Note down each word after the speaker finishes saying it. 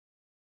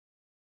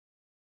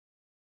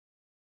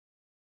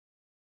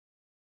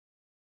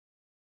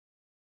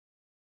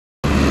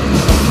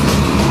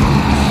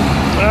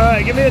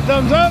right, give me a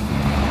thumbs up.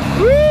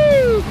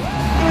 Woo!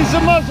 Give me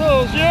some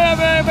muscles. Yeah,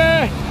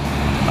 baby.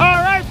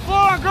 All right,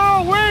 Flor,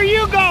 girl, where are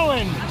you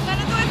going? I'm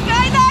gonna do a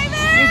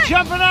skydiving. You're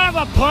jumping out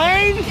of a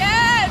plane?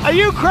 Yes. Are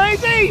you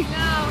crazy?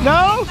 No.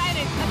 No? I'm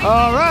excited.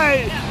 All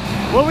right.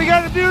 Yeah. Well, we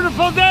got a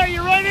beautiful day.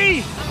 You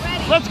ready? I'm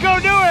ready. Let's go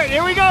do it.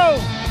 Here we go.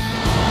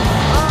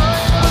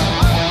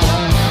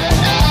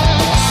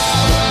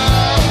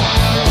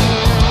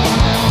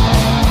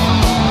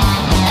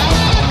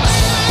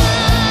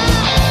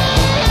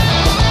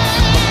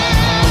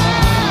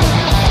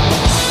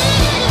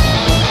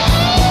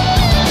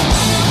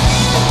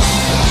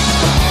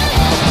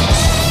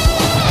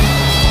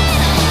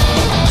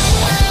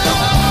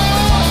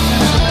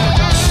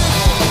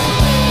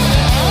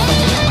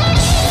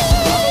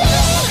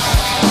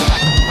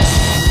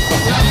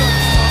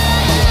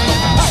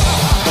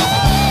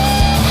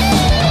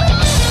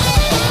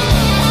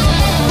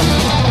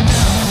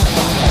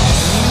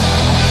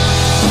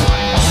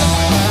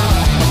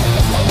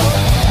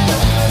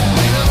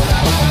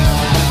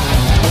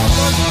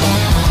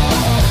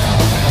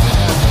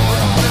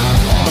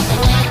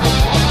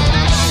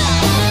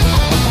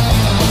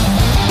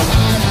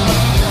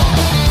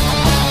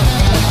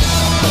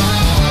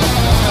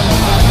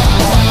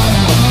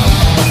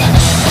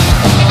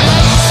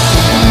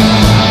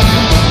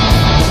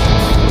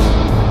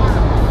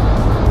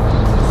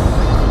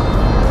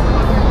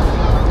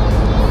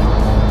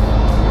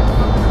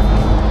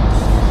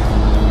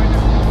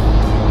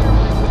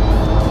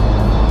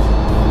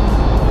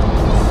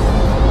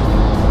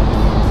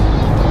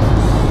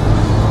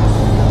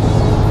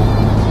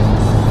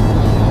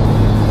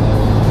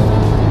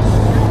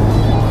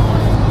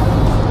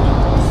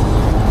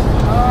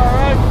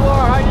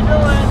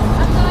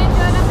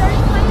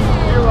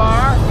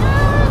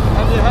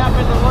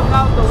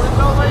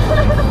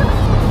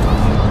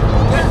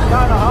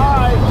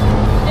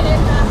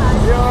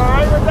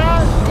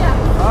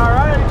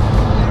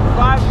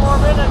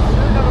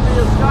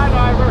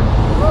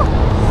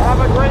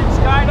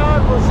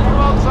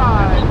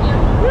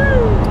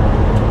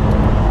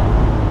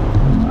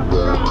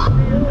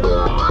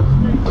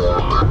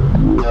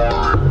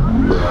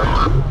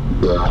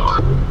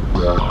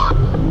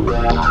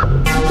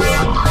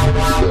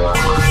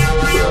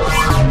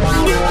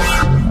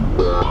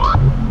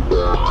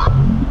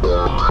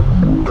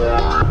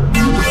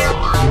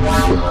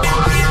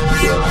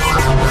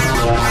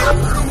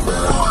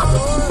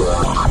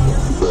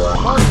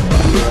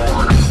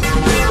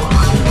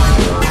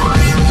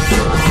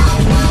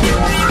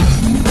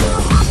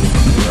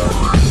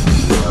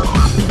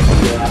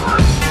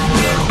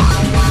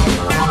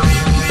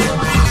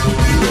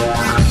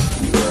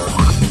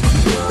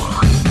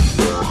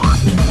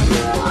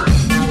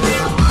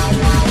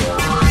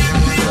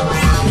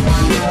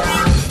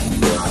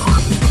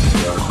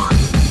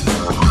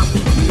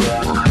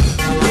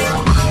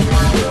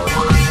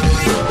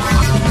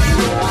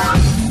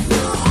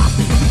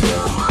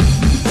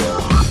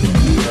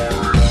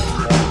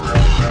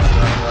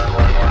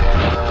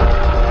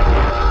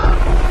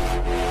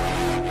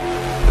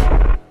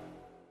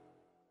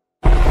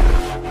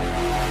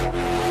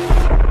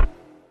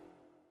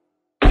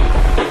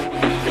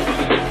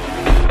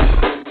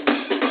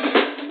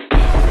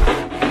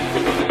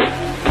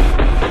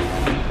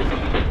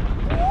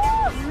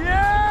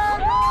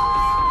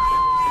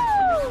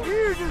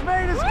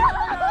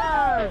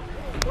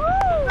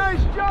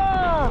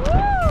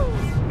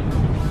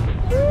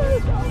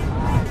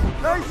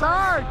 Nice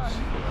arch!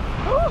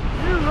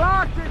 You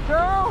rocked it,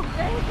 girl!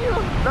 Thank you!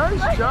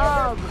 Nice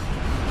job!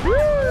 Woo!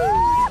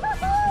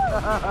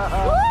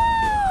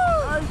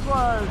 Nice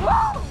one!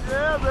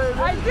 Yeah, baby!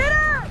 I did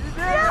it! You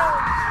did it!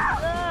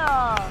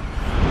 Yeah!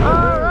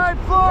 Alright,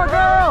 Flor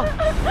girl!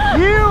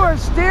 You are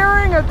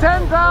steering a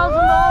 $10,000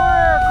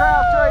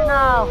 aircraft right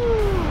now!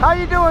 How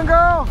you doing,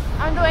 girl?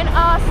 I'm doing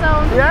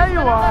awesome! Yeah, you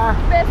are!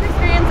 Best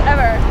experience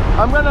ever!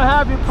 I'm gonna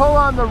have you pull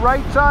on the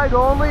right side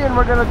only, and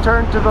we're gonna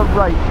turn to the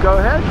right. Go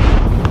ahead.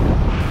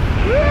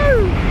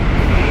 Woo!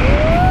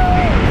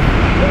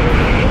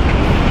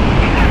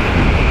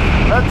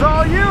 That's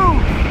all you!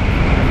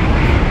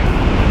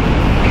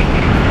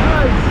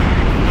 Nice!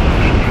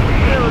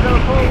 Okay, we're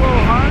gonna pull a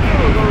little harder.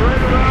 We'll go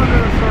right around in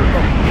a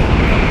circle.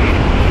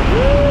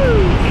 Woo!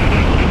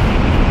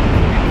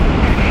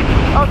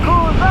 How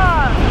cool is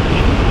that?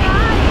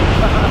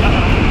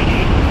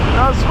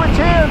 Now switch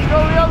hands, go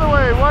the other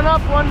way. One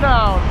up, one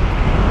down.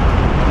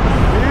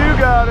 You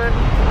got it.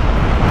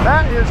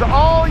 That is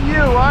all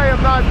you. I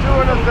am not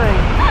doing a thing.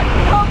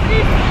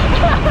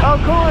 How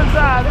cool is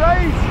that,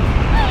 right?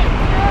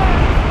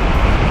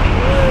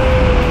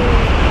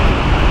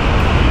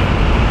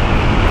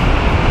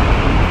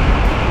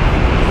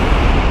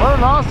 What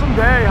an awesome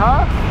day,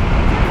 huh?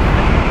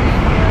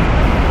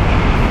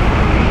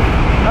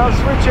 Now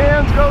switch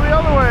hands, go the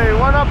other way.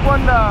 One up,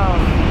 one down.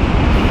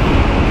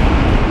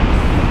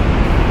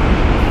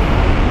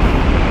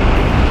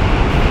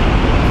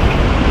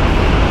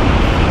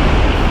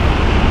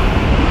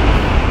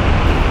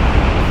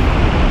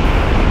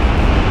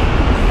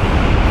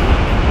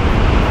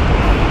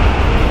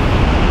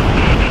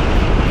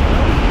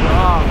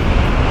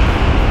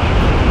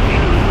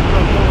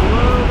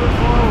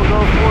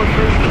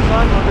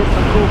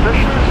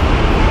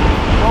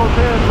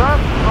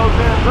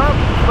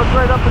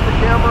 right up at the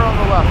camera on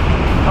the left.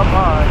 Up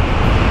high.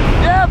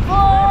 Yeah,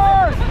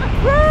 Flor!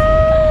 Woo!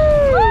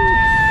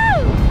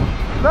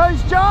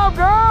 Nice job,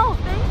 girl!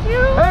 Thank you!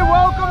 Hey,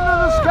 welcome to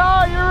the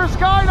sky. You're a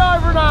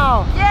skydiver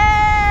now.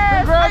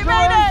 Yes! Congratulations! I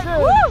made it!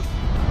 Woo!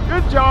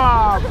 Good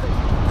job!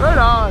 Right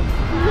on. You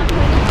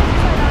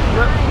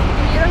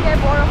don't get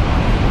bored of it.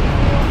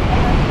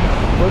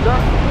 What's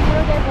that? You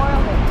don't get bored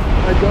of it.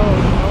 I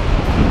don't.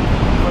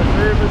 My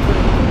favorite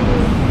thing.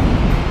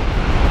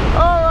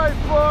 All right,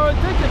 Flor, I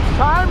think it's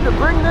time to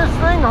bring this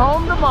thing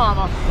home to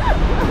Mama.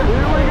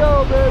 Here we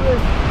go, baby.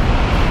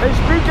 Hey,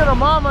 speaking of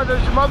Mama,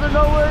 does your mother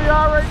know where you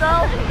are right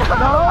now?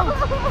 No?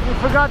 You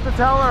forgot to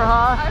tell her,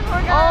 huh? I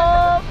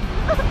forgot.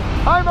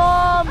 Hi,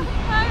 Mom.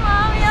 Hi,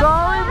 Mommy.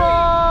 Sorry,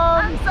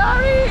 Mom. I'm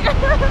sorry.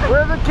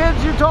 We're the kids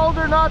you told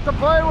her not to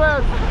play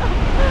with.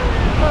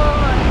 Oh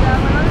my God,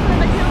 my mother's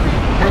gonna kill me.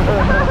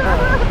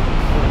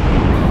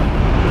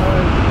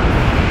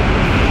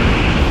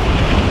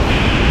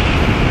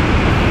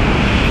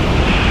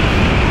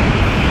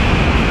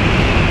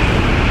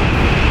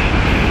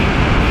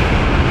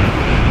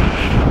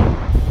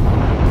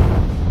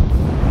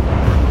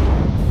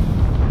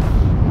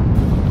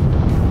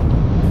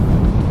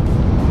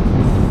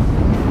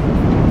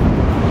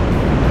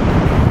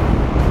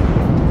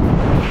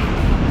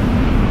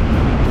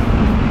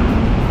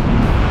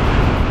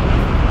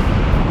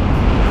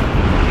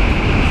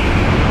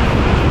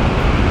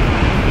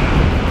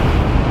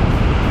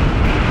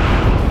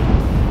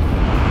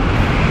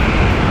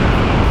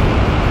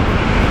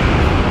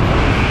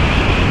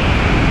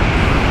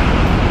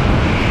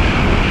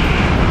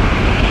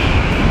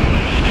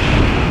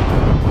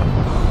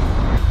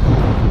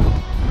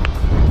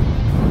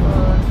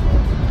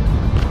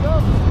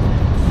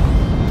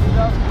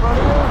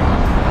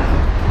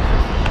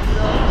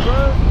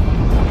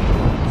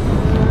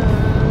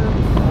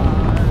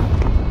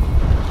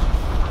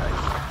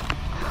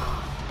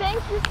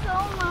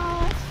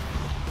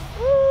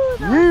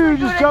 You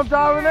just jumped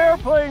out of an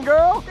airplane,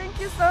 girl. Thank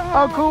you so much.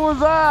 How cool was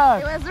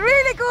that? It was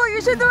really cool.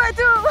 You should do it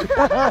too.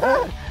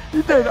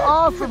 You did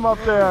awesome up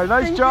there.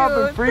 Nice Thank job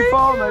you. in free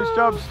fall. Nice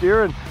job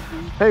steering.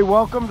 Hey,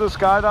 welcome to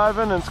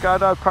skydiving and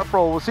Skydive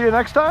Pepperell. We'll see you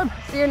next time.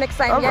 See you next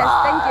time. All yes,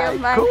 right. thank you.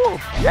 Bye. Cool.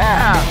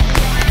 Yeah.